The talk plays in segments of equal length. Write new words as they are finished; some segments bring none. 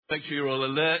Make sure you're all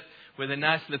alert with a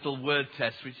nice little word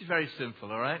test, which is very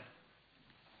simple, all right?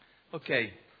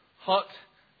 Okay. Hot,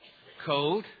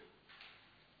 cold,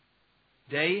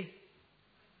 day.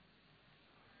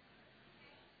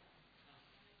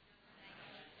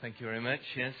 Thank you very much.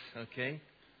 Yes, okay.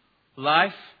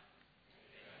 Life,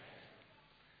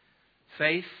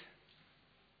 faith,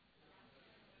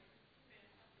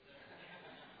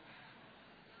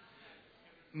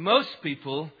 most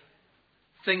people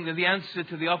think that the answer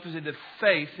to the opposite of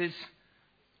faith is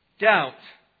doubt.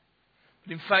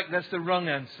 But in fact, that's the wrong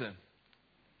answer.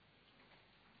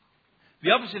 The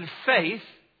opposite of faith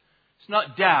is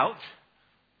not doubt,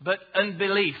 but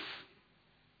unbelief.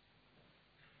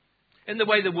 In the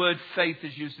way the word faith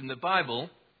is used in the Bible,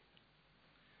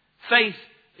 faith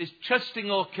is trusting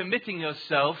or committing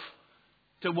yourself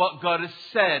to what God has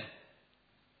said.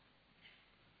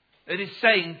 It is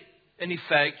saying, in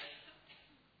effect,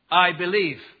 I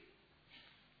believe.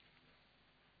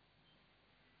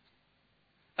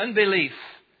 Unbelief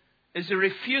is a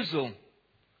refusal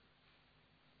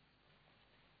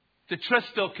to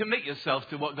trust or commit yourself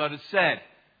to what God has said.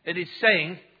 It is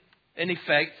saying, in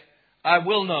effect, I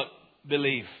will not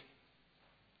believe.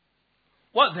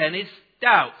 What then is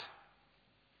doubt?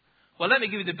 Well, let me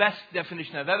give you the best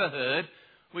definition I've ever heard,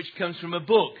 which comes from a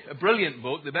book, a brilliant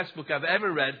book, the best book I've ever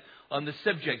read on the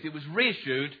subject. It was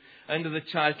reissued under the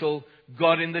title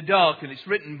God in the Dark, and it's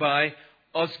written by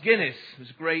Os Guinness, who's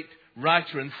a great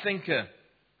writer and thinker.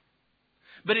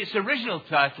 But its original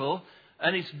title,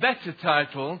 and its better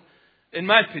title, in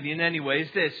my opinion anyway, is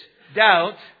this: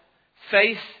 Doubt,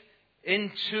 Faith in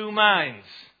Two Minds.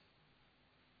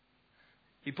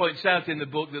 He points out in the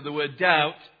book that the word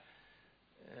doubt,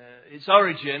 its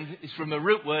origin is from a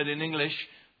root word in English,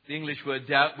 the English word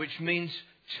doubt, which means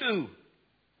two.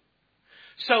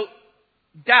 So,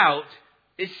 doubt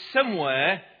is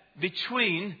somewhere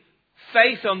between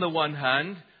faith on the one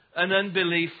hand and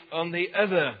unbelief on the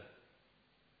other.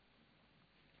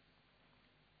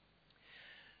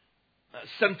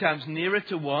 Sometimes nearer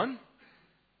to one,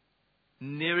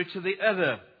 nearer to the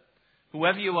other.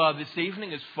 Whoever you are this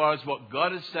evening, as far as what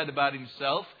God has said about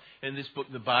himself in this book,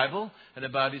 the Bible, and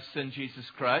about his Son Jesus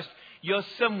Christ, you're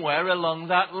somewhere along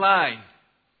that line.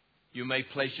 You may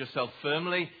place yourself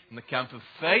firmly in the camp of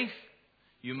faith.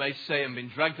 You may say, I'm being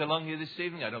dragged along here this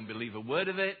evening, I don't believe a word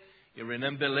of it. You're in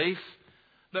unbelief.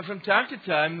 But from time to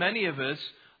time, many of us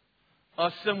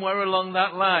are somewhere along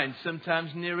that line,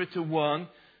 sometimes nearer to one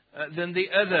than the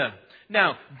other.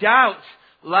 Now, doubt,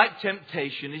 like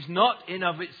temptation, is not in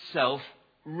of itself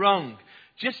wrong.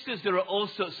 Just as there are all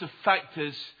sorts of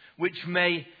factors which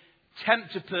may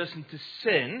tempt a person to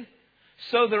sin,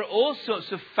 so there are all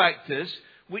sorts of factors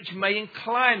which may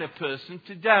incline a person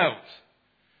to doubt.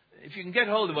 If you can get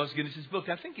hold of Os Guinness' book,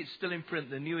 I think it's still in print,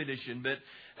 the new edition, but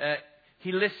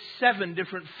he lists 7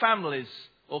 different families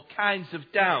or kinds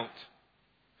of doubt.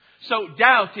 So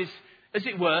doubt is, as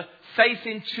it were, faith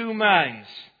in two minds.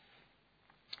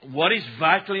 What is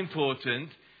vitally important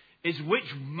is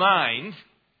which mind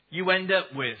you end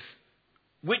up with,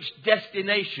 which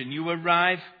destination you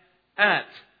arrive at.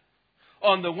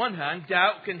 On the one hand,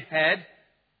 doubt can head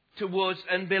towards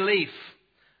unbelief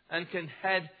and can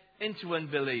head into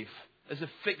unbelief as a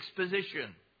fixed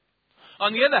position.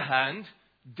 On the other hand,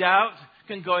 doubt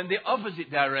can go in the opposite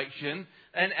direction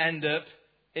and end up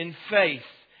in faith,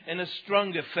 in a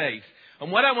stronger faith.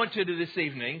 And what I want to do this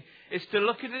evening is to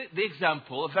look at the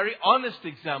example, a very honest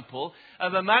example,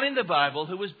 of a man in the Bible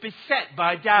who was beset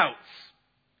by doubts.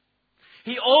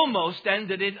 He almost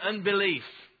ended in unbelief.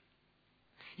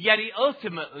 Yet he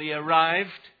ultimately arrived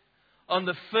on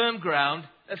the firm ground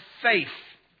of faith.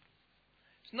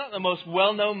 He's not the most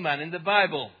well-known man in the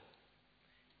Bible.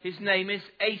 His name is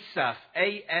Asaph,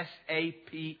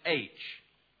 A-S-A-P-H.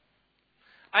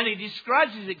 And he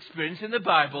describes his experience in the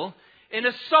Bible in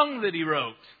a song that he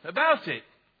wrote about it.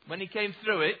 When he came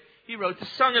through it, he wrote a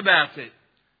song about it.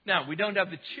 Now, we don't have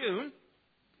the tune,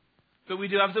 but we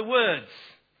do have the words.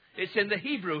 It's in the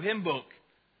Hebrew hymn book,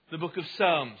 the book of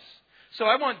Psalms. So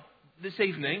I want this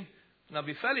evening, and I'll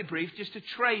be fairly brief, just to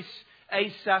trace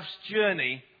Asaph's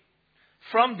journey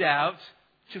from doubt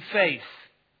to faith.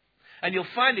 And you'll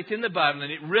find it in the Bible,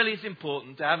 and it really is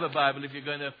important to have a Bible if you're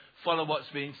going to follow what's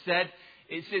being said.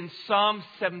 It's in Psalm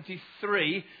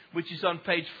 73, which is on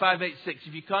page 586.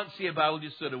 If you can't see a Bible,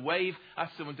 just sort of wave,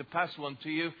 ask someone to pass one to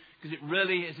you, because it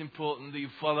really is important that you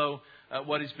follow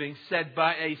what is being said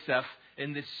by Asaph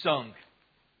in this song.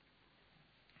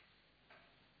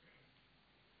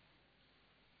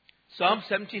 Psalm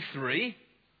 73,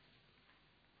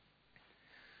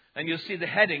 and you'll see the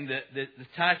heading, the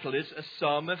title is A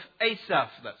Psalm of Asaph.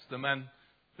 That's the man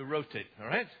who wrote it, all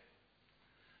right?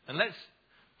 And let's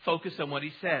focus on what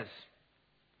he says.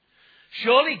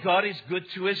 Surely God is good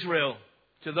to Israel,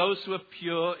 to those who are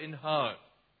pure in heart.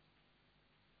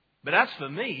 But as for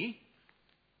me,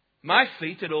 my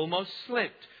feet had almost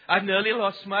slipped. I'd nearly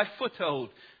lost my foothold,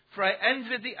 for I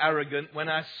envied the arrogant when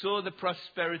I saw the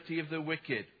prosperity of the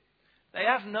wicked. They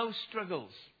have no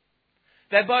struggles.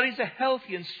 Their bodies are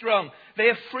healthy and strong. They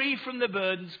are free from the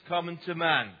burdens common to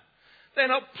man. They're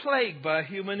not plagued by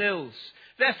human ills.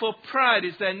 Therefore pride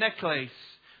is their necklace.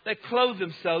 They clothe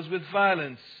themselves with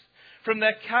violence. From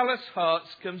their callous hearts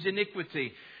comes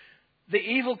iniquity. The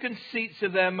evil conceits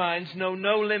of their minds know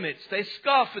no limits. They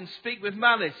scoff and speak with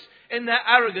malice. In their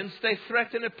arrogance they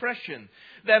threaten oppression.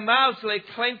 Their mouths lay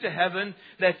claim to heaven.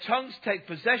 Their tongues take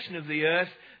possession of the earth.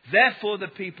 Therefore the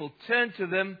people turn to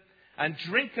them and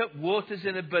drink up waters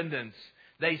in abundance.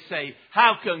 They say,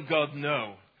 how can God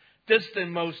know? Does the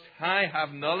Most High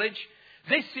have knowledge?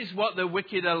 This is what the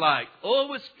wicked are like.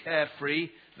 Always carefree,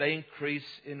 they increase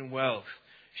in wealth.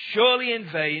 Surely in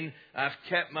vain I've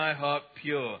kept my heart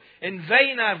pure. In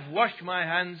vain I've washed my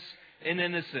hands in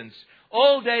innocence.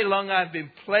 All day long I've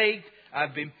been plagued.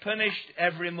 I've been punished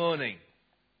every morning.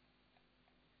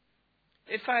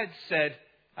 If I had said,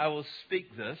 I will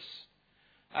speak thus,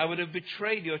 I would have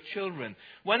betrayed your children.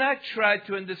 When I tried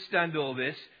to understand all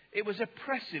this, it was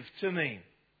oppressive to me,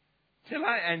 till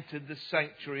I entered the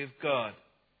sanctuary of God.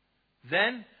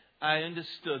 Then I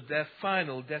understood their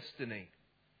final destiny.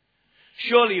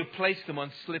 Surely you placed them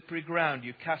on slippery ground.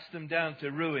 You cast them down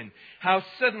to ruin. How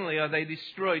suddenly are they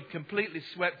destroyed, completely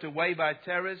swept away by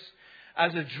terrors.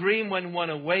 As a dream when one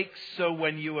awakes, so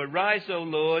when you arise, O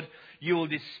Lord, you will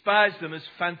despise them as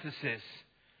fantasies.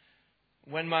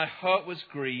 When my heart was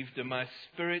grieved and my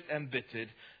spirit embittered,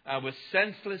 I was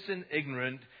senseless and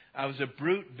ignorant. I was a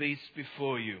brute beast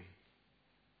before you.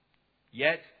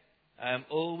 Yet I am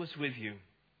always with you.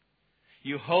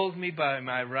 You hold me by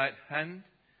my right hand.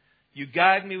 You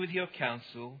guide me with your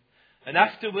counsel. And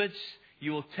afterwards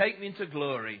you will take me into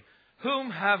glory. Whom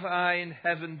have I in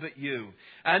heaven but you?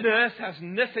 And earth has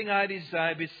nothing I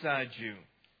desire besides you.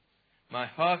 My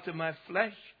heart and my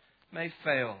flesh may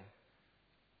fail,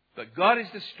 but God is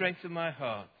the strength of my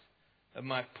heart and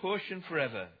my portion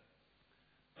forever.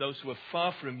 Those who are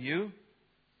far from you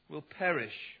will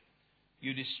perish.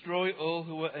 You destroy all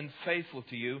who are unfaithful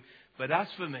to you. But as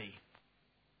for me,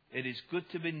 it is good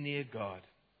to be near God.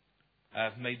 I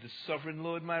have made the sovereign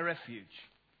Lord my refuge.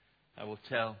 I will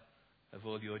tell of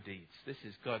all your deeds. This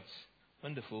is God's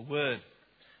wonderful word.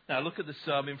 Now look at the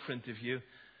psalm in front of you.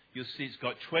 You'll see it's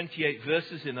got 28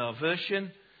 verses in our version,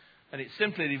 and it's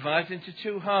simply divided into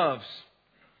two halves.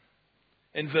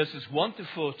 In verses 1 to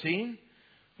 14,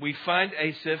 we find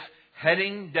Asaph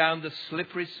heading down the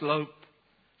slippery slope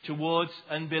towards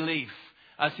unbelief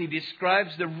as he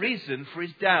describes the reason for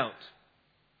his doubt.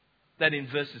 Then in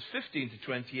verses 15 to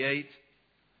 28,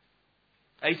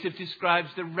 Asaph describes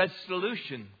the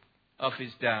resolution of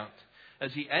his doubt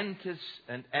as he enters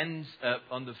and ends up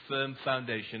on the firm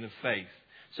foundation of faith.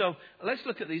 So let's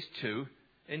look at these two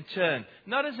in turn.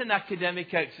 Not as an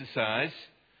academic exercise.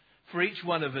 For each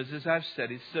one of us, as I've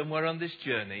said, is somewhere on this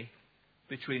journey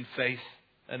between faith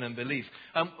and unbelief.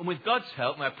 And with God's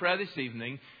help, my prayer this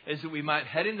evening is that we might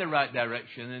head in the right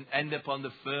direction and end up on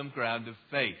the firm ground of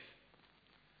faith.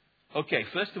 Okay,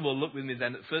 first of all, look with me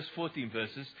then at the first 14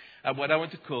 verses at what I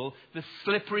want to call the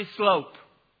slippery slope.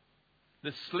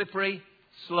 The slippery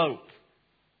slope.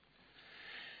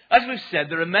 As we've said,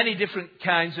 there are many different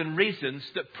kinds and reasons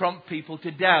that prompt people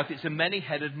to doubt. It's a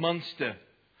many-headed monster.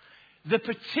 The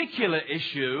particular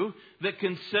issue that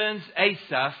concerns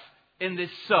Asaph in this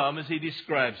psalm, as he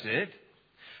describes it,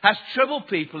 has troubled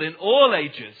people in all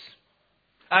ages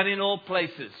and in all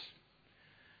places.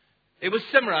 It was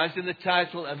summarized in the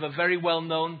title of a very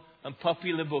well-known and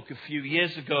popular book a few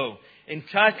years ago,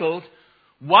 entitled,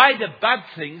 Why Do Bad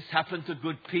Things Happen to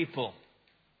Good People?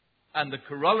 And the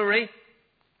corollary,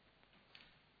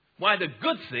 why do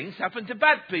good things happen to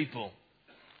bad people?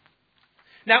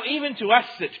 Now, even to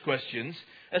ask such questions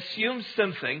assumes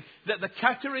something that the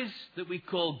categories that we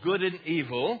call good and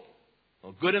evil,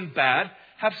 or good and bad,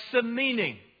 have some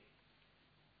meaning.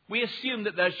 We assume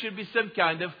that there should be some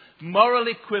kind of moral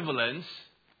equivalence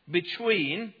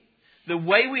between the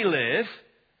way we live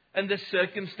and the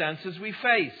circumstances we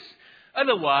face.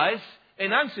 Otherwise,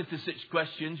 in answer to such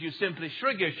questions, you simply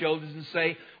shrug your shoulders and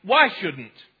say, why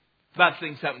shouldn't bad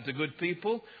things happen to good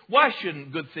people? Why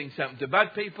shouldn't good things happen to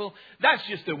bad people? That's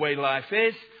just the way life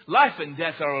is. Life and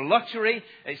death are a lottery.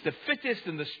 It's the fittest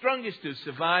and the strongest who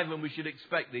survive, and we should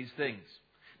expect these things.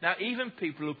 Now, even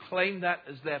people who claim that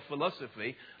as their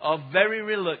philosophy are very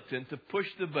reluctant to push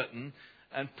the button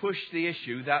and push the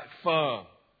issue that far.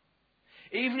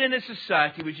 Even in a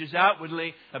society which has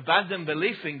outwardly abandoned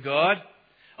belief in God,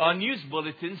 our news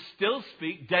bulletins still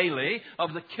speak daily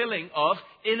of the killing of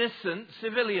innocent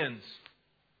civilians.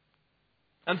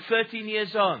 And 13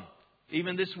 years on,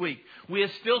 even this week, we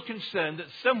are still concerned that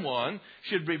someone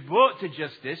should be brought to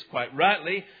justice, quite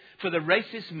rightly, for the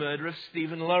racist murder of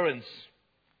Stephen Lawrence.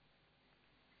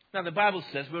 Now, the Bible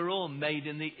says we're all made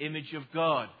in the image of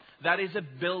God. That is a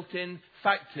built-in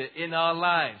factor in our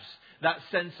lives. That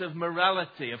sense of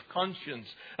morality, of conscience,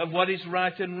 of what is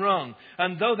right and wrong.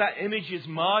 And though that image is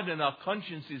marred and our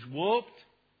conscience is warped,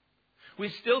 we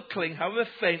still cling, however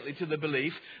faintly, to the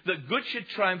belief that good should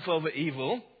triumph over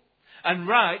evil and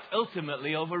right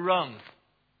ultimately over wrong.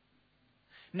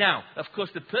 Now, of course,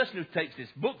 the person who takes this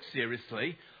book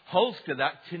seriously holds to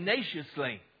that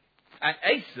tenaciously. And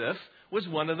Asaph was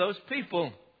one of those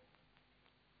people.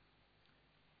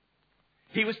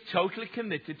 He was totally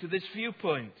committed to this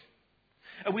viewpoint.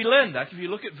 And we learn that if you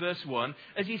look at verse 1,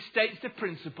 as he states the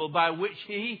principle by which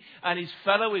he and his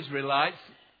fellow Israelites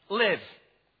live.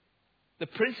 The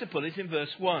principle is in verse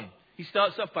 1. He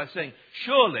starts off by saying,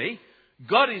 surely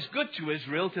God is good to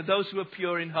Israel, to those who are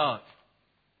pure in heart.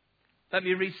 Let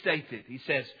me restate it. He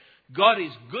says, God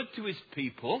is good to his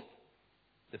people.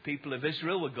 The people of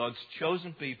Israel were God's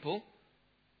chosen people,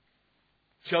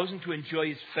 chosen to enjoy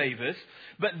his favours.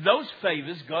 But those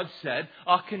favours, God said,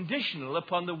 are conditional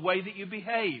upon the way that you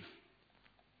behave.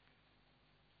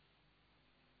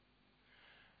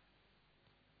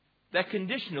 They're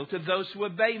conditional to those who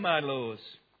obey my laws.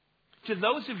 To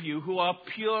those of you who are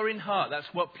pure in heart. That's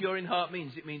what pure in heart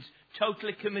means. It means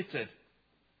totally committed.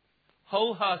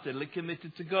 Wholeheartedly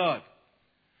committed to God.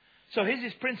 So here's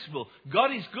his principle.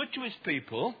 God is good to his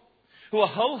people who are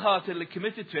wholeheartedly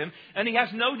committed to him, and he has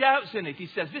no doubts in it. He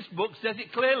says, this book says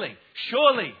it clearly.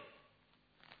 Surely.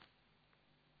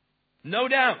 No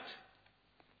doubt.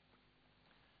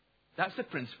 That's the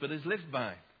principle he's lived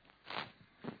by.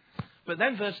 But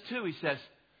then verse 2 he says,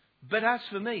 but as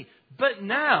for me, but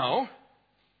now,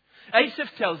 Asaph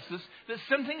tells us that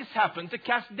something has happened to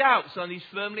cast doubts on his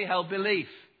firmly held belief.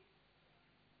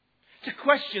 To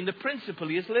question the principle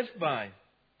he has lived by.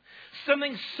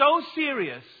 Something so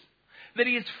serious that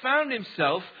he has found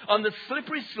himself on the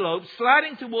slippery slope,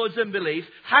 sliding towards unbelief,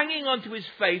 hanging onto his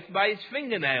faith by his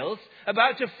fingernails,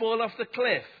 about to fall off the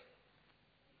cliff.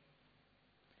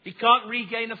 He can't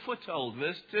regain a foothold,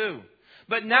 verse 2.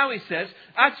 But now he says,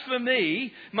 as for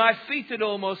me, my feet had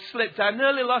almost slipped. I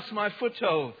nearly lost my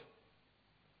foothold.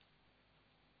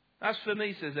 As for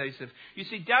me, says Asaph. You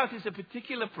see, doubt is a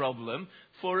particular problem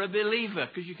for a believer,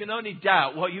 because you can only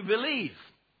doubt what you believe.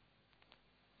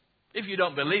 If you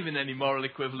don't believe in any moral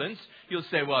equivalence, you'll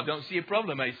say, well, I don't see a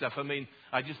problem, Asaph. I mean,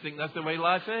 I just think that's the way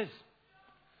life is.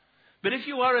 But if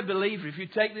you are a believer, if you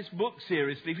take this book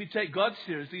seriously, if you take God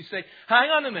seriously, you say, hang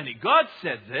on a minute, God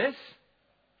said this.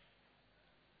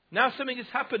 Now something has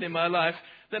happened in my life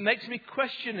that makes me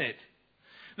question it.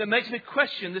 That makes me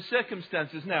question the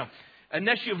circumstances. Now,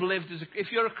 unless you've lived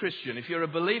if you're a Christian, if you're a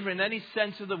believer in any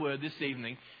sense of the word this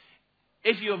evening,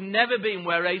 if you have never been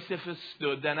where Asaph has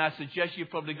stood, then I suggest you've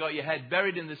probably got your head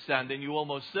buried in the sand and you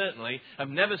almost certainly have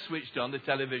never switched on the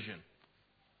television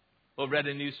or read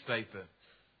a newspaper.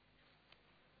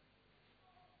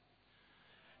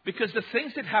 Because the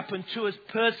things that happen to us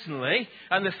personally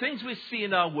and the things we see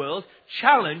in our world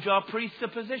challenge our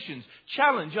presuppositions,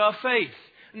 challenge our faith.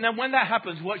 And then when that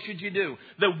happens, what should you do?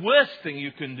 The worst thing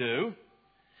you can do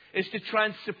is to try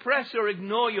and suppress or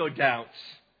ignore your doubts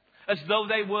as though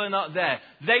they were not there.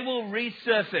 They will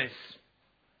resurface.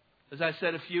 As I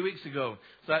said a few weeks ago,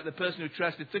 it's like the person who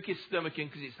tries to tuck his stomach in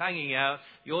because it's hanging out.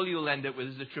 All you'll end up with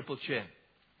is a triple chin.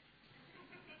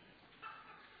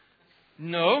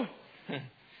 No.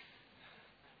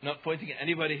 Not pointing at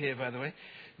anybody here, by the way.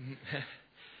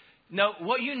 No,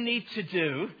 what you need to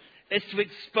do is to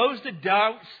expose the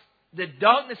doubts, the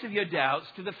darkness of your doubts,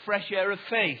 to the fresh air of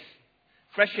faith,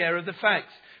 fresh air of the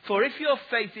facts. For if your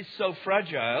faith is so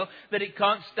fragile that it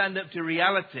can't stand up to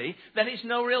reality, then it's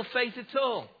no real faith at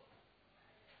all.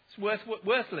 It's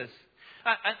worthless.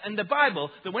 And the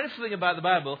Bible, the wonderful thing about the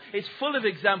Bible, is full of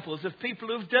examples of people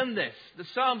who've done this. The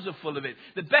Psalms are full of it.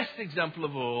 The best example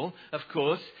of all, of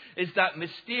course, is that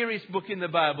mysterious book in the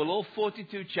Bible, all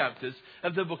 42 chapters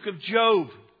of the book of Job.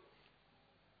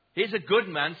 He's a good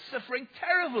man suffering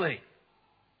terribly.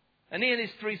 And he and his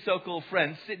three so-called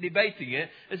friends sit debating it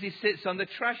as he sits on the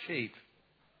trash heap.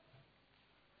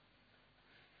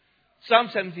 Psalm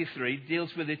 73 deals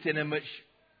with it in a much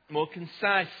more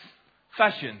concise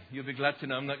fashion. You'll be glad to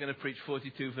know I'm not going to preach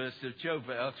 42 verses of Job,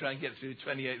 but I'll try and get through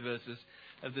 28 verses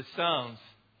of the Psalms.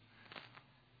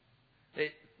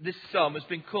 This psalm has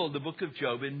been called the book of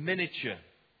Job in miniature.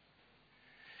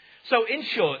 So in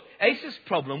short, Asaph's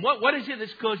problem, what is it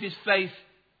that's caused his faith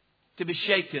to be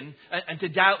shaken and to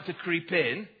doubt to creep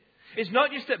in? It's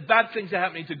not just that bad things are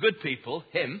happening to good people,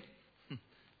 him,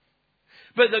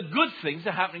 but that good things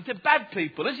are happening to bad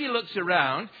people. As he looks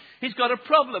around, he's got a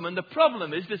problem, and the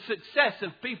problem is the success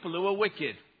of people who are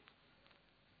wicked.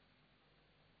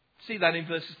 See that in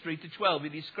verses 3 to 12, he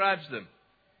describes them.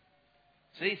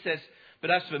 See, he says,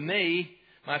 "But as for me,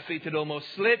 my feet had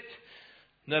almost slipped.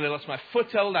 Nearly lost my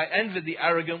foothold. I envied the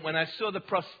arrogant when I saw the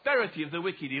prosperity of the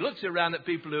wicked." He looks around at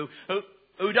people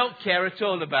who don't care at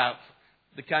all about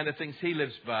the kind of things he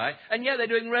lives by, and yet they're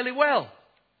doing really well.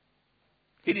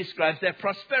 He describes their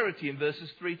prosperity in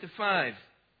verses 3 to 5.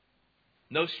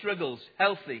 No struggles,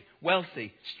 healthy,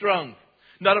 wealthy, strong.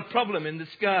 Not a problem in the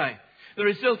sky. The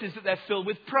result is that they're filled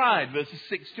with pride, verses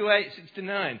 6 to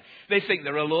 9. They think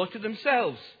they're a law to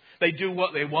themselves. They do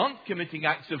what they want, committing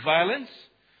acts of violence.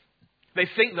 They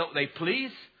think that they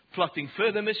please, plotting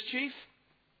further mischief.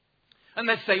 And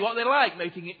they say what they like,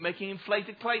 making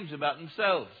inflated claims about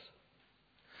themselves.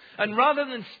 And rather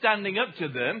than standing up to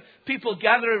them, people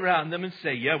gather around them and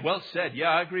say, "Yeah, well said. Yeah,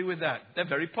 I agree with that." They're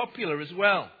very popular as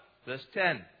well. Verse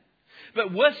 10.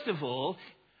 But worst of all,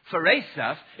 for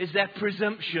Asaph, is their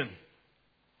presumption.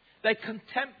 They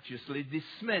contemptuously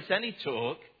dismiss any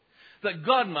talk that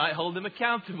God might hold them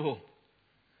accountable.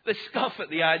 They scoff at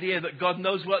the idea that God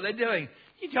knows what they're doing.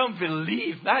 You don't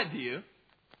believe that, do you?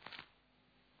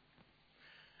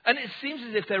 And it seems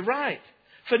as if they're right,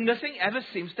 for nothing ever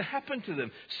seems to happen to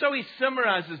them. So he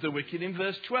summarizes the wicked in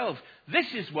verse 12.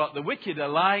 This is what the wicked are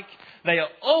like. They are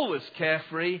always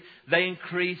carefree. They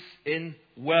increase in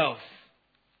wealth.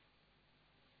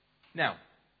 Now,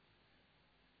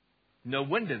 no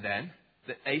wonder then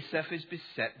that Asaph is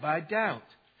beset by doubt.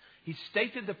 He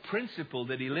stated the principle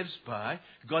that he lives by.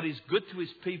 God is good to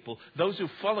his people. Those who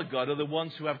follow God are the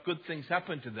ones who have good things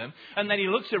happen to them. And then he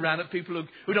looks around at people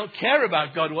who don't care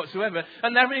about God whatsoever,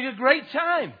 and they're having a great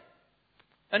time.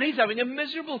 And he's having a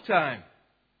miserable time.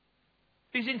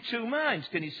 He's in two minds.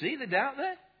 Can you see the doubt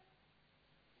there?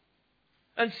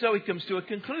 And so he comes to a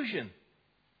conclusion.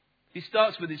 He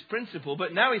starts with his principle,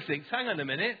 but now he thinks, hang on a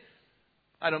minute,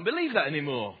 I don't believe that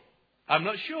anymore. I'm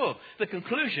not sure. The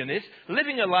conclusion is,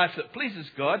 living a life that pleases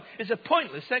God is a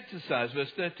pointless exercise.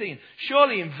 Verse 13.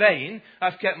 Surely in vain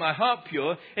I've kept my heart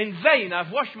pure. In vain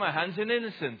I've washed my hands in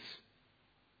innocence.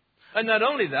 And not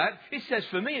only that, it says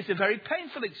for me it's a very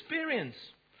painful experience.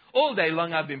 All day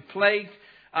long I've been plagued.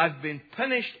 I've been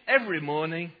punished every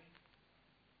morning.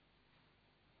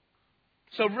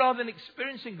 So rather than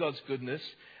experiencing God's goodness,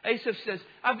 Asaph says,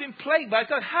 I've been plagued by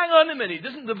God. Hang on a minute.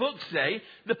 Doesn't the book say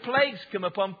the plagues come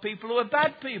upon people who are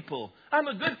bad people? I'm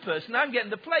a good person. I'm getting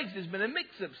the plagues. There's been a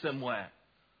mix-up somewhere.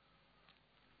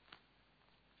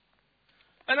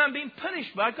 And I'm being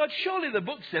punished by God. Surely the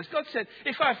book says, God said,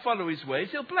 if I follow his ways,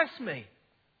 he'll bless me.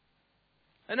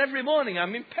 And every morning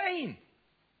I'm in pain.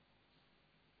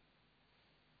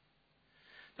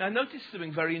 Now notice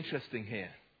something very interesting here.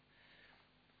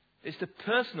 It's the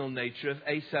personal nature of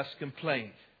Asaph's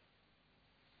complaint.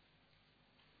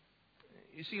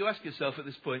 You see, you ask yourself at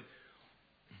this point,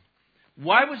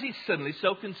 why was he suddenly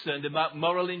so concerned about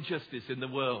moral injustice in the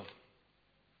world?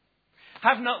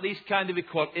 Have not these kind of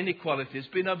inequalities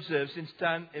been observed since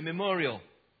time immemorial?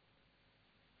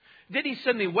 Did he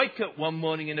suddenly wake up one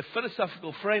morning in a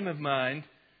philosophical frame of mind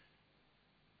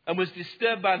and was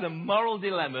disturbed by the moral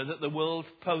dilemma that the world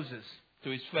poses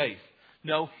to his faith?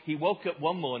 No, he woke up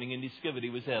one morning and discovered he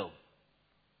was ill.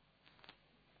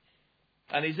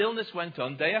 And his illness went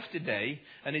on day after day,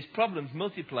 and his problems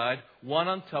multiplied one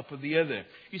on top of the other.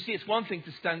 You see, it's one thing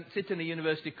to sit in a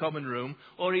university common room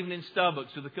or even in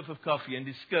Starbucks with a cup of coffee and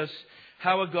discuss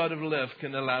how a God of love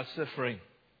can allow suffering.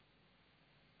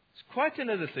 It's quite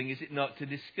another thing, is it not, to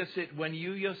discuss it when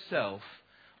you yourself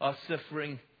are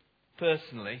suffering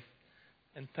personally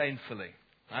and painfully.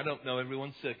 I don't know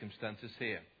everyone's circumstances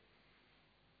here.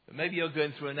 But maybe you're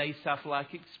going through an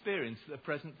Asaph-like experience at the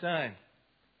present time.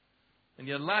 And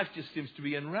your life just seems to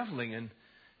be unraveling and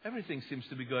everything seems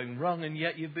to be going wrong. And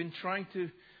yet you've been trying to,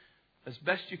 as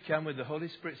best you can with the Holy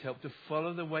Spirit's help, to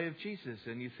follow the way of Jesus.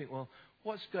 And you think, well,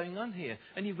 what's going on here?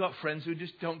 And you've got friends who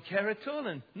just don't care at all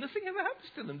and nothing ever happens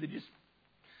to them. They just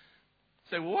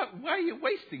say, well, why are you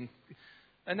wasting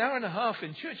an hour and a half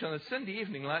in church on a Sunday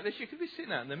evening like this? You could be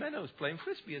sitting out in the meadows playing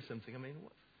frisbee or something. I mean,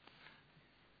 what?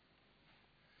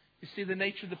 You see the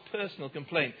nature of the personal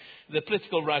complaint. The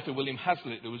political writer William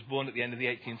Hazlitt, who was born at the end of the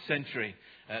 18th century,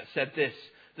 said this: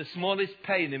 the smallest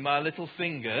pain in my little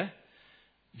finger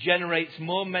generates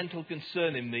more mental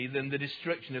concern in me than the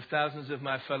destruction of thousands of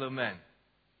my fellow men.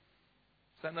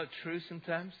 Is that not true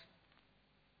sometimes?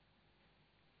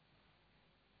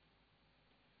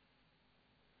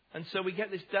 And so we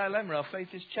get this dilemma. Our faith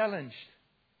is challenged.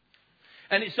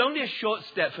 And it's only a short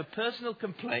step for personal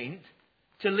complaint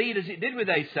to lead, as it did with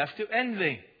Asaph, to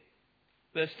envy.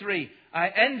 Verse 3, I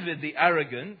envied the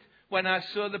arrogant when I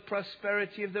saw the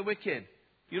prosperity of the wicked.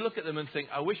 You look at them and think,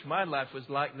 I wish my life was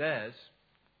like theirs,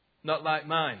 not like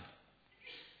mine.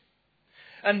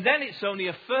 And then it's only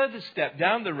a further step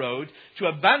down the road to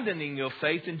abandoning your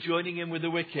faith and joining in with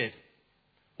the wicked.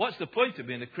 What's the point of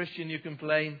being a Christian, you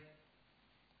complain?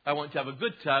 I want to have a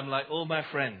good time like all my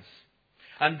friends.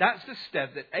 And that's the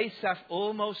step that Asaph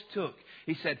almost took.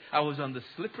 He said, I was on the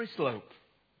slippery slope,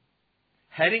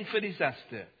 heading for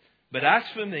disaster. But as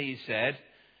for me, he said,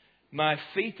 my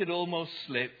feet had almost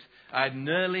slipped. I'd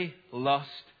nearly lost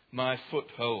my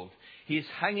foothold. He is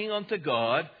hanging on to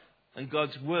God and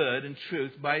God's word and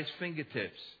truth by his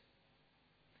fingertips.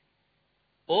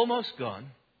 Almost gone,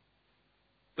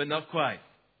 but not quite.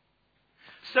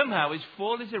 Somehow his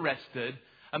fall is arrested,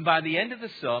 and by the end of the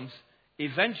Psalms,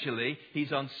 eventually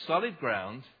he's on solid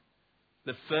ground,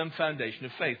 the firm foundation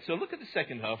of faith. So look at the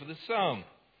second half of the Psalm,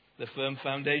 the firm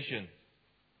foundation.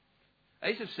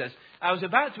 Asaph says, I was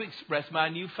about to express my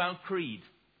newfound creed.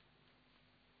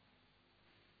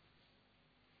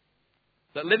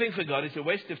 That living for God is a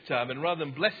waste of time, and rather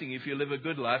than blessing you if you live a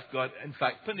good life, God in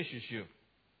fact punishes you.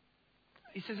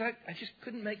 He says, I just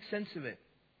couldn't make sense of it.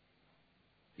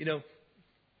 You know,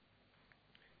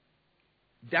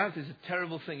 doubt is a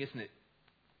terrible thing, isn't it?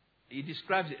 He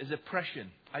describes it as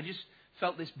oppression. I just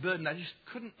felt this burden. I just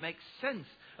couldn't make sense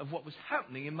of what was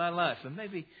happening in my life. And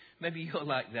maybe you're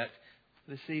like that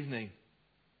this evening.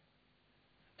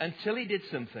 Until he did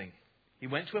something. He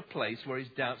went to a place where his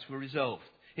doubts were resolved.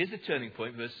 Here's the turning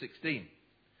point, verse 16.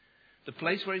 The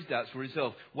place where his doubts were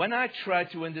resolved. When I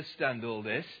tried to understand all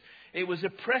this, it was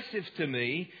oppressive to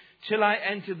me till I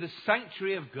entered the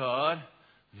sanctuary of God.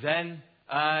 Then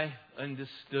I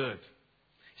understood.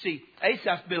 See,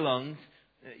 Asaph belonged.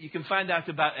 You can find out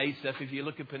about Asaph if you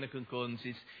look at Pinnacle Concordance.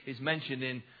 He's mentioned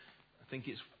in, I think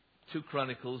it's 2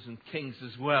 Chronicles and Kings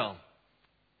as well.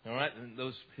 All right, and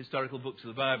those historical books of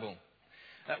the Bible.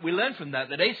 We learn from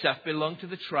that Asaph belonged to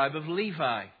the tribe of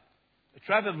Levi. The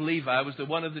tribe of Levi was the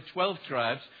one of the 12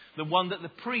 tribes, the one that the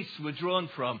priests were drawn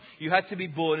from. You had to be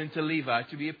born into Levi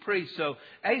to be a priest. So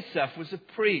Asaph was a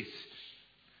priest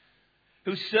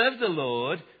who served the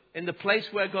Lord in the place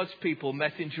where God's people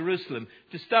met in Jerusalem.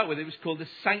 To start with, it was called the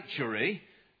sanctuary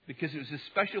because it was a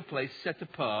special place set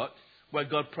apart where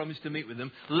God promised to meet with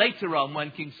them. Later on,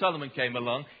 when King Solomon came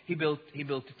along, he built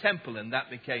a temple, and that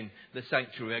became the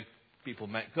sanctuary where people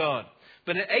met God.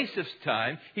 But at Asaph's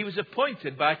time, he was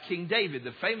appointed by King David,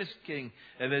 the famous king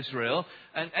of Israel.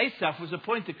 And Asaph was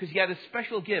appointed because he had a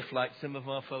special gift like some of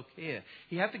our folk here.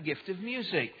 He had the gift of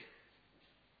music.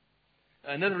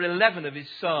 Another 11 of his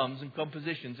psalms and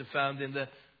compositions are found in the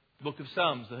book of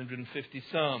Psalms, the 150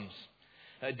 psalms.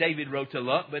 David wrote a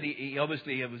lot, but he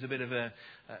obviously was a bit of a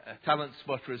talent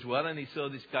spotter as well. And he saw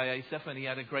this guy Asaph, and he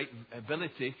had a great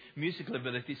ability, musical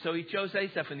ability. So he chose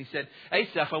Asaph, and he said,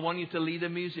 Asaph, I want you to lead a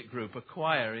music group, a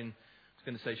choir in, I was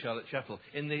going to say Charlotte Chapel,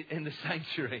 in the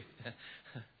sanctuary.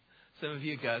 Some of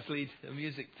you guys lead a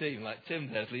music team, like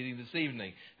Tim does, leading this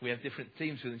evening. We have different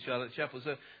teams within Charlotte Chapel.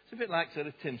 So it's a bit like sort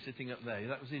of Tim sitting up there.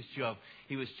 That was his job.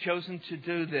 He was chosen to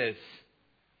do this.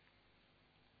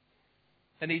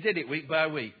 And he did it week by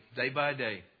week, day by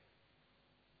day.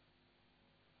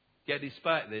 Yet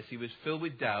despite this, he was filled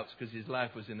with doubts because his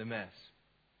life was in a mess.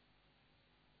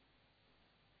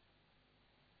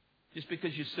 Just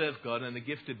because you serve God and are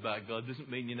gifted by God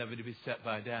doesn't mean you're never to be set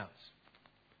by doubts.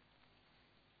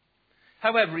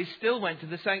 However, he still went to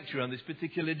the sanctuary on this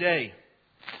particular day.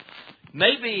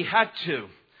 Maybe he had to.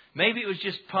 Maybe it was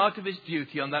just part of his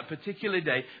duty on that particular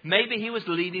day. Maybe he was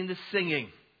leading the singing.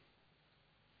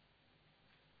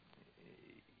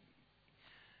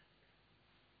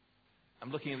 I'm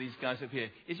looking at these guys up here.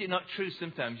 Is it not true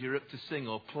sometimes you're up to sing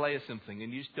or play or something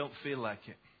and you just don't feel like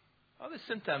it? Oh, there's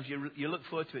sometimes you look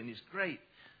forward to it and it's great.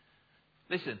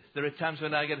 Listen, there are times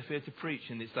when I get up here to preach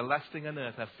and it's the last thing on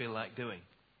earth I feel like doing.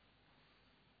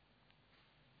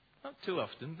 Not too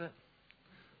often, but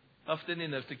often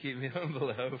enough to keep me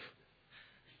humble, I hope.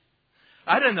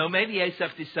 I don't know, maybe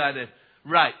Asaph decided,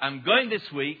 right, I'm going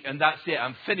this week and that's it.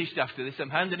 I'm finished after this. I'm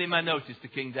handing in my notice to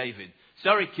King David.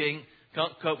 Sorry, King.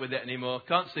 Can't cope with it anymore.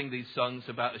 Can't sing these songs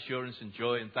about assurance and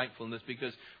joy and thankfulness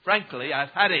because, frankly, I've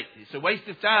had it. It's a waste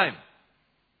of time.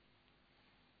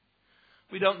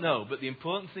 We don't know, but the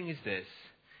important thing is this.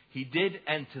 he did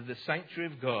enter the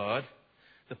sanctuary of God,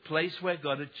 the place where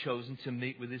God had chosen to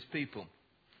meet with his people.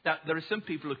 Now, there are some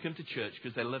people who come to church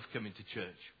because they love coming to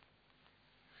church.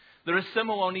 There are some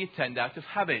who only attend out of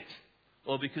habit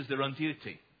or because they're on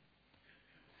duty.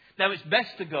 Now, it's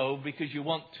best to go because you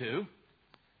want to,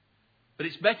 but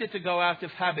it's better to go out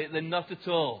of habit than not at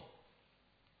all.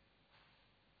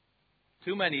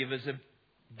 Too many of us are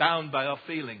bound by our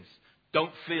feelings.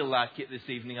 Don't feel like it this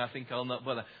evening, I think I'll not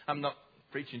bother. I'm not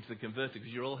preaching to the converted because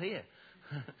you're all here.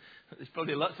 There's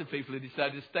probably lots of people who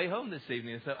decided to stay home this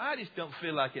evening and say, I just don't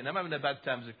feel like it. And I'm having a bad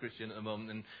time as a Christian at the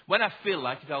moment. And when I feel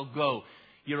like it, I'll go.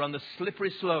 You're on the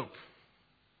slippery slope.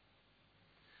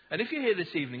 And if you're here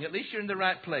this evening, at least you're in the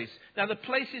right place. Now, the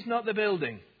place is not the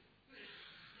building.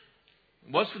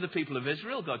 It was for the people of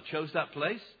Israel. God chose that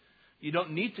place. You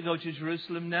don't need to go to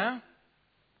Jerusalem now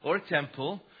or a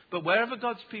temple. But wherever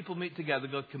God's people meet together,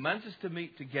 God commands us to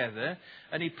meet together.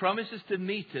 And he promises to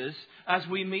meet us as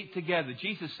we meet together.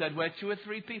 Jesus said, where 2 or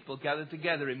 3 people gather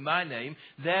together in my name,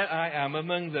 there I am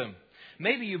among them.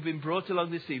 Maybe you've been brought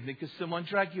along this evening because someone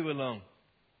dragged you along.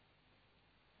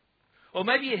 Or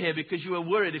maybe you're here because you were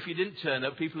worried if you didn't turn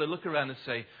up, people will look around and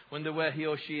say, wonder where he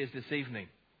or she is this evening.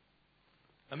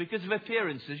 And because of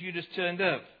appearances, you just turned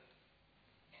up.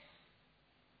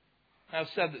 How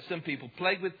sad that some people,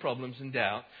 plagued with problems and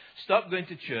doubt, stop going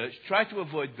to church, try to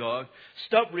avoid God,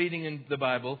 stop reading in the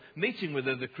Bible, meeting with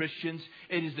other Christians.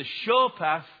 It is the sure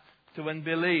path to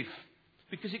unbelief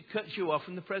because it cuts you off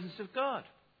from the presence of God.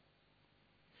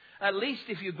 At least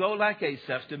if you go like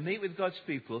Asaph to meet with God's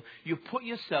people, you put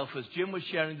yourself, as Jim was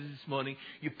sharing this morning,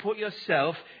 you put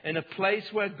yourself in a place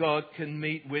where God can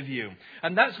meet with you.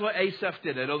 And that's what Asaph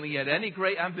did. I don't think he had any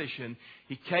great ambition.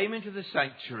 He came into the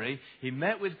sanctuary, he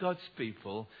met with God's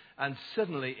people, and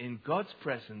suddenly in God's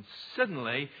presence,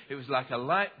 suddenly it was like a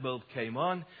light bulb came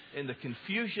on. In the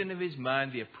confusion of his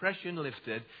mind, the oppression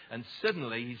lifted, and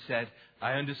suddenly he said,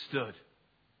 I understood.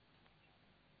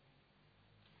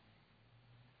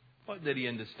 What did he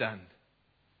understand?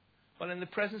 Well, in the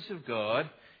presence of God,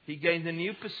 he gained a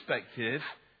new perspective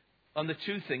on the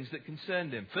 2 things that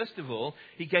concerned him. First of all,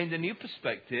 he gained a new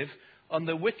perspective on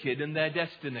the wicked and their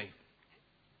destiny.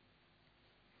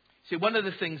 See, one of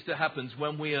the things that happens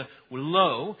when we are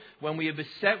low, when we are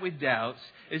beset with doubts,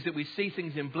 is that we see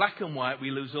things in black and white,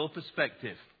 we lose all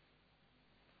perspective.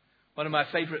 One of my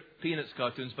favourite Peanuts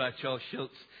cartoons by Charles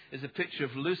Schulz is a picture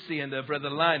of Lucy and her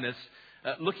brother Linus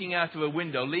looking out of a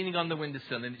window, leaning on the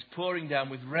windowsill, and it's pouring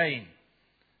down with rain.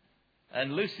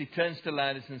 And Lucy turns to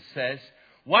Linus and says,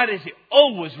 why does it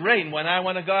always rain when I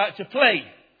want to go out to play?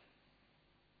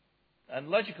 And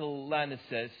logical Linus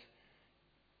says,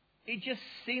 it just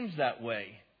seems that way.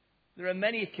 There are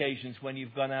many occasions when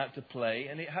you've gone out to play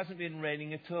and it hasn't been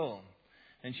raining at all.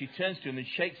 And she turns to him and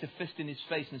shakes a fist in his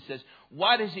face and says,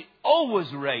 why does it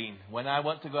always rain when I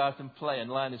want to go out and play?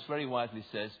 And Linus very wisely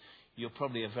says, you're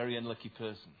probably a very unlucky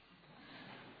person.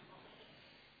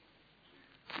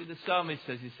 See, the psalmist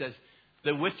says, he says,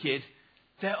 the wicked,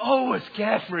 they're always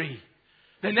carefree.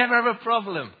 They never have a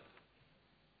problem.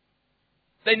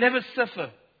 They never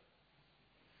suffer.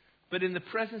 But in the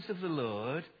presence of the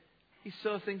Lord, he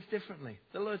saw things differently.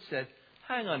 The Lord said,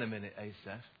 hang on a minute,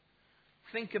 Asaph.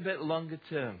 Think a bit longer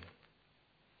term.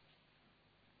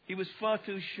 He was far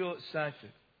too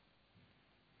short-sighted.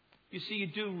 You see, you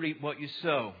do reap what you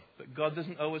sow, but God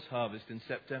doesn't always harvest in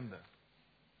September.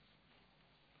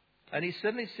 And he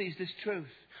suddenly sees this truth,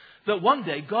 that one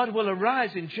day God will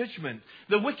arise in judgment.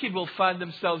 The wicked will find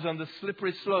themselves on the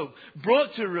slippery slope,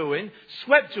 brought to ruin,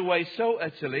 swept away so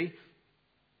utterly,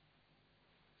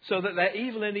 so that their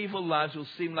evil and evil lives will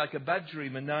seem like a bad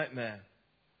dream, a nightmare.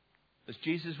 As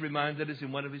Jesus reminded us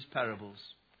in one of his parables,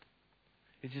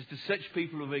 it is to such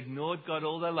people who have ignored God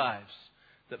all their lives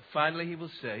that finally he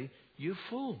will say, you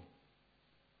fool.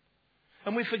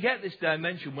 And we forget this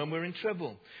dimension when we're in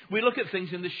trouble. We look at things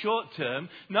in the short term,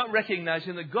 not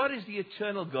recognizing that God is the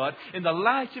eternal God. In the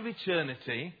light of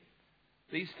eternity,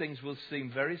 these things will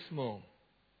seem very small.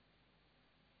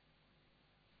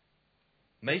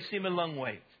 May seem a long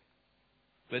wait,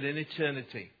 but in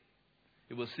eternity,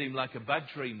 it will seem like a bad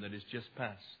dream that has just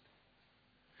passed.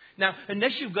 Now,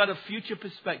 unless you've got a future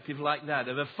perspective like that,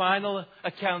 of a final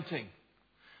accounting,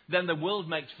 then the world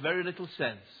makes very little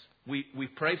sense. We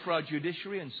pray for our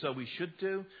judiciary, and so we should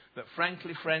do. But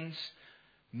frankly, friends,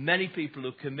 many people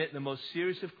who commit the most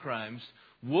serious of crimes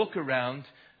walk around,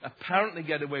 apparently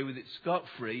get away with it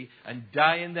scot-free, and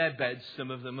die in their beds, some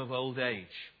of them of old age.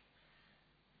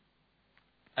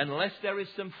 Unless there is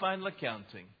some final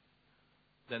accounting,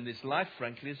 then this life,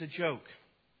 frankly, is a joke.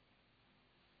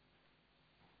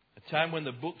 A A time when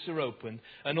the books are opened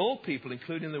and all people,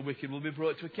 including the wicked, will be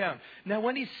brought to account. Now,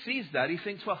 when he sees that, he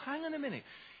thinks, well, hang on a minute.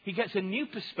 He gets a new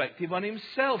perspective on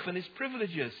himself and his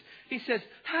privileges. He says,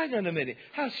 hang on a minute,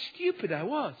 how stupid I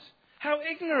was. How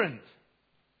ignorant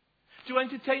to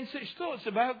entertain such thoughts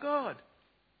about God.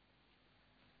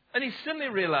 And he suddenly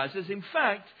realizes, in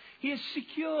fact, he is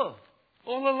secure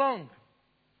all along.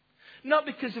 Not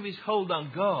because of his hold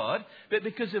on God, but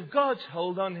because of God's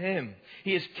hold on him.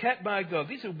 He is kept by God.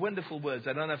 These are wonderful words.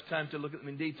 I don't have time to look at them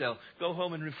in detail. Go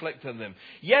home and reflect on them.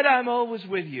 Yet I'm always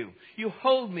with you. You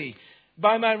hold me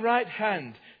by my right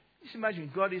hand. Just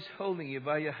imagine God is holding you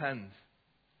by your hand.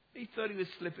 He thought he was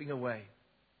slipping away.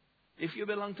 If you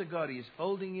belong to God, he is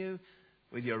holding you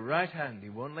with your right hand. He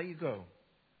won't let you go.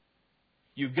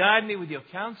 You guide me with your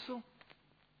counsel.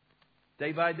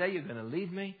 Day by day, you're going to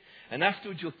lead me. And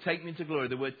afterwards, you'll take me into glory.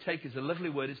 The word take is a lovely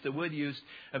word. It's the word used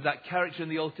of that character in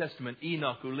the Old Testament,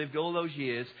 Enoch, who lived all those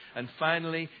years. And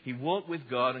finally, he walked with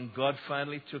God, and God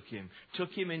finally took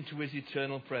him into his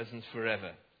eternal presence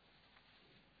forever.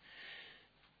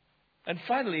 And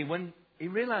finally, when he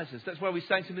realizes, that's why we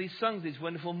sang some of these songs, these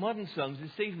wonderful modern songs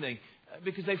this evening,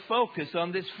 because they focus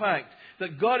on this fact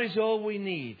that God is all we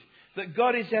need, that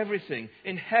God is everything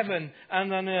in heaven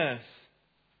and on earth.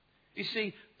 You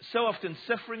see, so often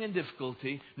suffering and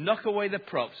difficulty knock away the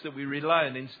props that we rely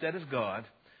on instead of God,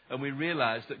 and we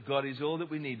realize that God is all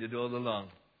that we needed all along.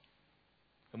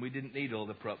 And we didn't need all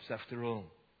the props after all.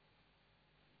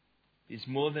 He's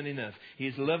more than enough. He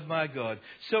is loved by God.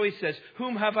 So he says,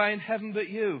 whom have I in heaven but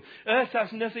you? Earth has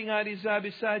nothing I desire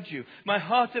besides you. My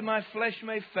heart and my flesh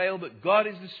may fail, but God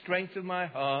is the strength of my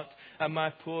heart and my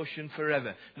portion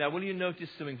forever. Now, will you notice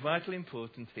something vitally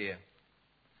important here?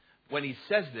 When he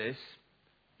says this,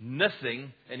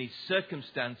 nothing in his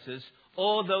circumstances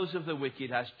or those of the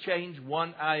wicked has changed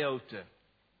one iota.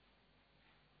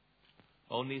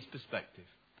 Only his perspective,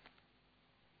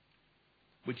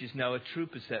 which is now a true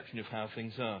perception of how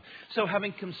things are. So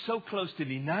having come so close to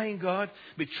denying God,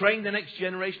 betraying the next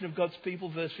generation of God's people,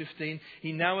 verse 15,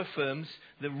 he now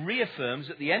reaffirms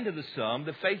at the end of the psalm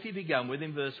the faith he began with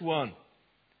in verse 1.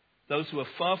 Those who are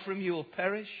far from you will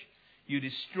perish. You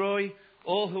destroy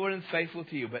all who are unfaithful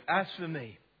to you. But as for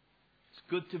me, it's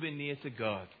good to be near to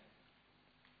God.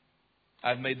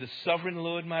 I've made the sovereign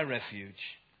Lord my refuge.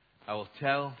 I will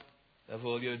tell of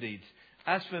all your deeds.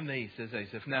 As for me, says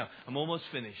Asaph. Now, I'm almost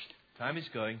finished. Time is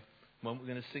going. We're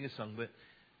going to sing a song. But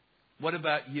what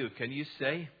about you? Can you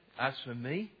say, as for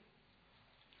me?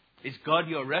 Is God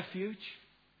your refuge?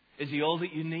 Is he all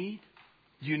that you need?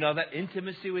 Do you know that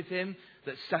intimacy with him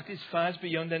that satisfies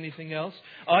beyond anything else?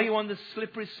 Are you on the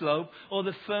slippery slope or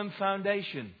the firm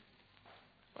foundation?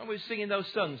 When we were singing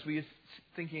those songs, were you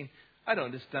thinking, I don't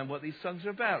understand what these songs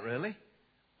are about, really?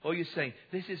 Or you're saying,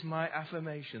 this is my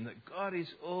affirmation that God is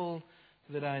all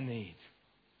that I need.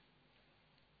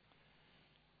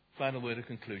 Final word of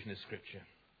conclusion of Scripture.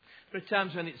 There are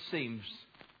times when it seems,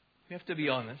 we have to be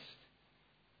honest,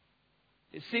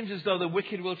 it seems as though the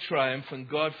wicked will triumph and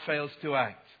God fails to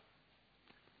act.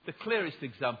 The clearest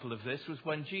example of this was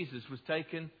when Jesus was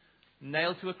taken,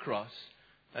 nailed to a cross,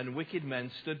 and wicked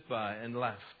men stood by and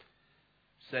laughed.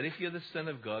 Said, if you're the Son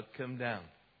of God, come down.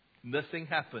 Nothing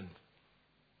happened.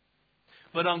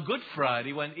 But on Good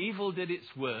Friday, when evil did its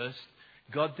worst,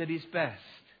 God did his best.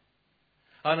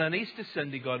 And on Easter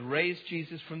Sunday, God raised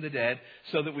Jesus from the dead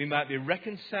so that we might be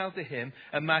reconciled to him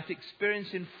and might experience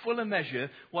in fuller measure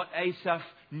what Asaph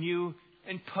knew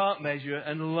in part measure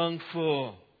and longed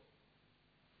for.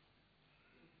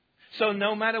 So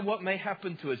no matter what may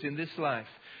happen to us in this life,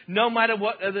 no matter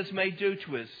what others may do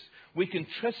to us, we can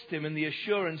trust him in the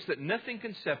assurance that nothing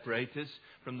can separate us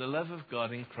from the love of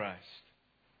God in Christ.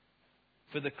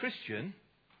 For the Christian,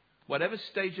 whatever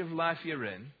stage of life you're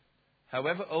in,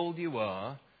 however old you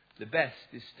are, the best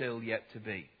is still yet to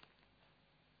be.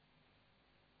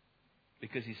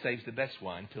 Because he saves the best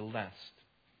wine till last.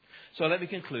 So let me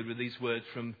conclude with these words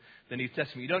from the New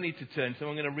Testament. You don't need to turn to them.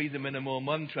 I'm going to read them in a more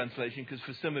modern translation because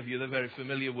for some of you they're very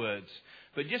familiar words.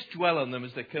 But just dwell on them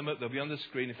as they come up. They'll be on the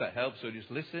screen if that helps. So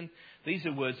just listen. These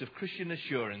are words of Christian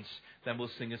assurance. Then we'll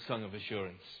sing a song of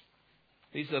assurance.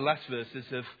 These are the last verses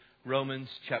of Romans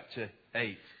chapter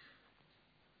 8.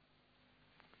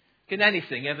 Can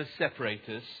anything ever separate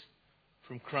us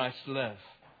from Christ's love?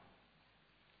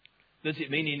 Does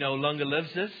it mean he no longer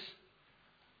loves us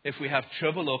if we have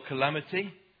trouble or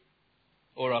calamity,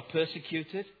 or are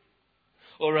persecuted,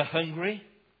 or are hungry,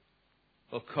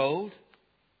 or cold,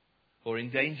 or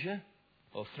in danger,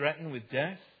 or threatened with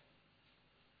death?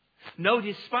 No,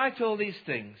 despite all these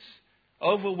things,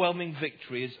 overwhelming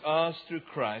victory is ours through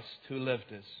Christ who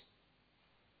loved us.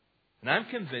 And I'm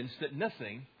convinced that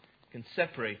nothing can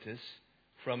separate us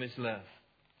from his love.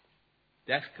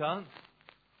 Death can't,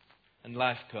 and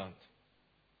life can't.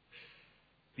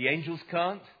 The angels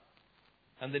can't,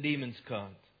 and the demons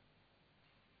can't.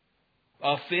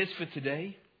 Our fears for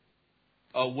today,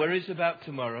 our worries about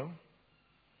tomorrow,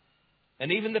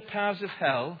 and even the powers of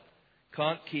hell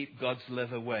can't keep God's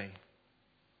love away.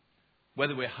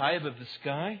 Whether we're high above the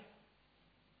sky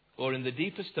or in the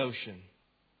deepest ocean,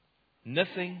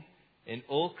 nothing in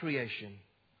all creation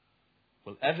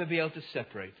will ever be able to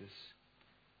separate us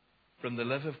from the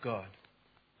love of God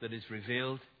that is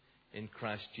revealed in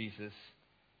Christ Jesus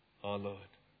our Lord.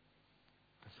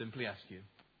 I simply ask you,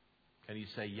 can you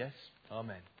say yes?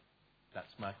 Amen.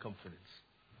 That's my confidence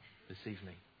this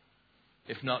evening.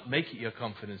 If not, make it your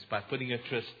confidence by putting your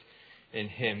trust in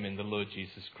him, in the Lord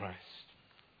Jesus Christ.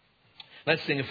 Let's sing a